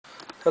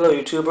Hello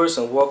YouTubers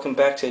and welcome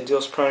back to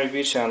Adil's Prime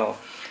Review channel.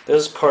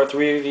 This is part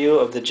 3 review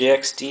of the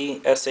JXD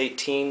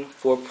S18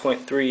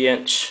 4.3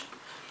 inch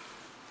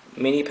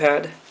mini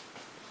pad.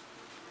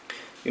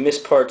 If you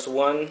missed parts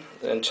 1,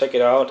 then check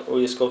it out. We'll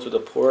just go through the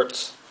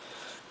ports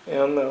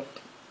and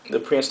the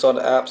pre-installed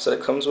apps that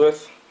it comes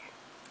with.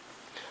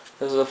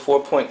 This is a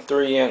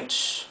 4.3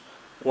 inch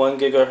 1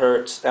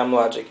 GHz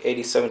M-Logic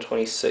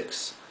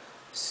 8726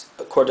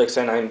 Cortex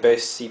A9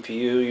 based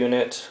CPU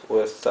unit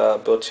with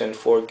built-in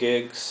 4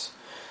 gigs.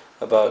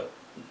 About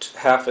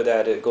half of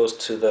that it goes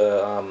to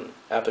the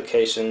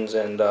applications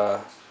and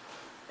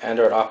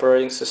Android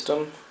operating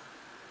system.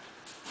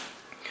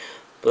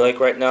 But like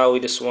right now,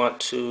 we just want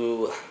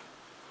to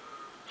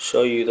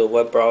show you the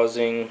web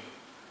browsing.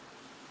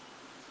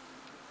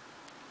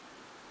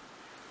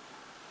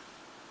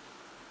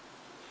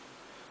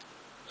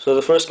 So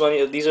the first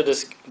one, these are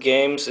just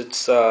games.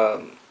 It's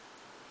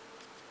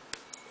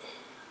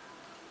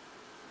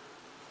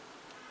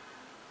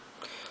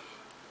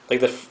like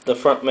the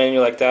front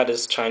menu like that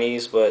is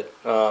Chinese, but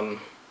the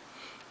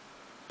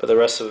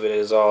rest of it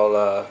is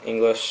all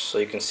English. So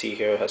you can see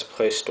here it has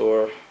Play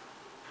Store,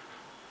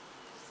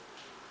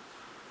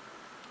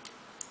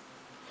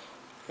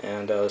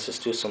 and let's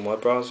just do some web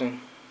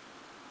browsing.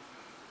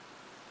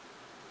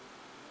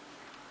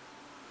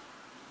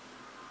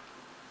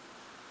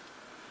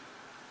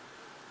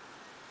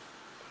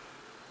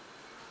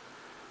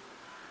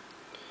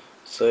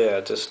 So yeah,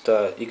 just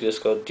you can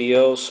just go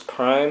Deals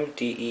Prime,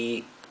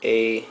 DEAL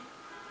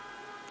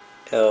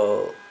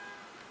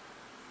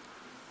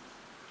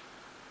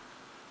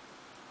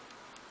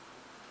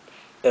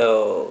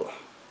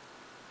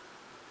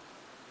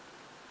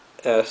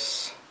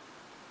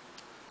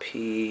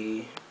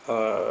SPRIME.com.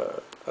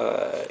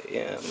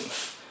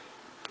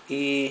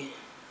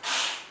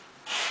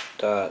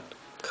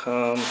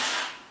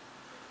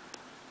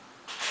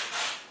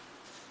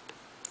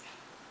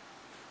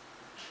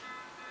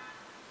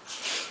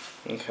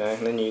 Okay,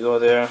 and then you go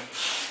there.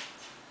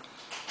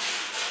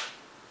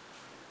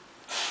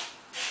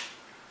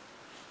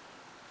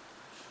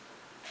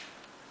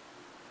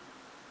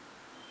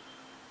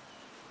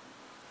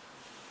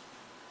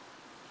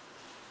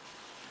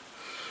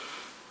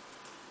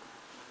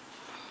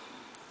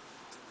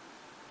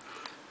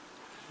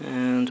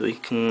 And we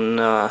can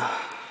let's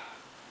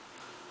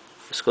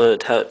go to the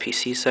tablet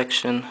PC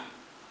section.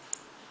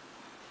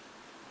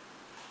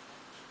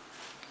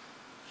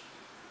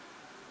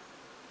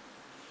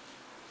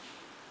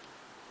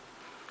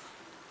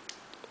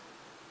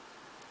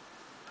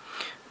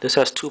 This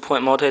has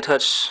 2-point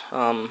multi-touch,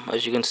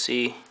 as you can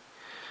see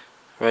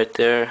right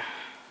there.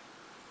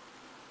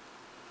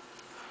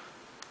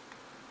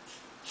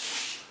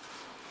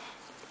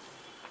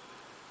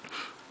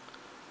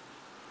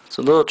 It's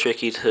a little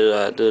tricky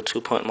to do a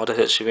 2-point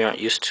multi-touch if you aren't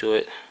used to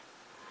it.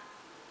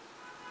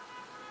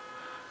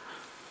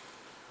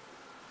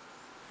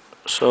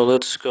 So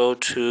let's go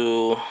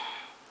to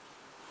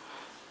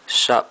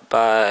shop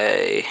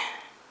by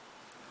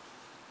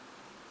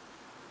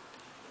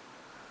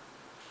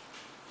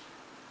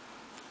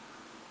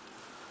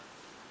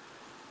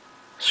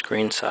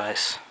screen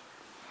size.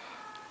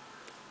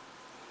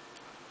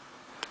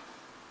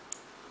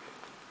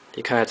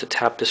 You kind of have to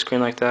tap the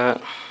screen like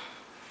that.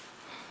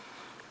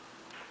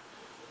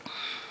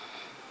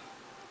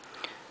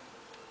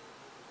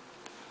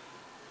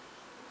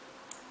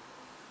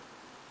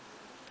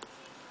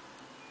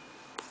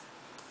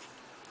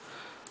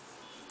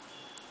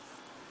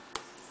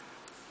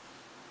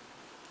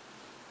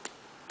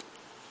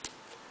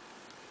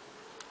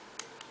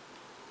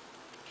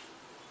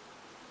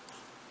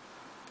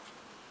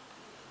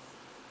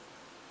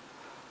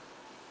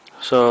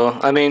 So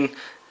I mean,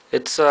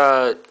 it's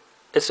a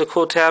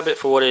cool tablet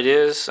for what it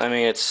is. I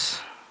mean, it's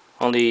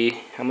only,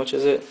 how much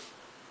is it?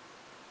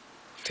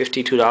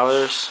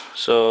 $52.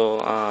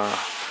 So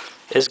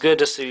it's good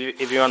just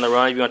if you're on the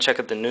run, if you want to check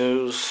out the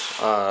news,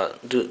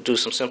 do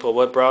some simple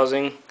web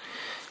browsing.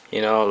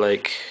 You know,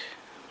 like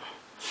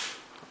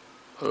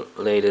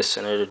latest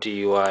Senator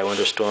DUI,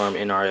 winter storm,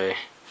 NRA.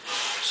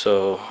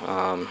 So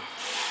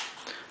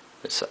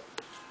it's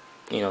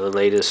the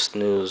latest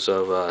news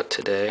of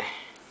today.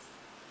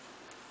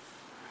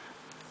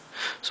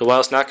 So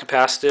while it's not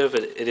capacitive,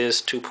 it is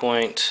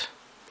 2-point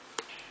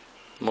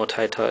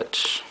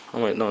multi-touch.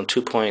 Oh wait, no,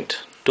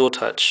 2-point dual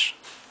touch.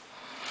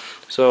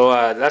 So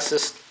that's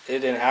just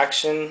it in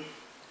action.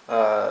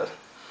 Like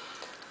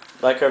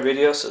our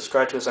video,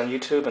 subscribe to us on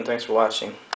YouTube, and thanks for watching.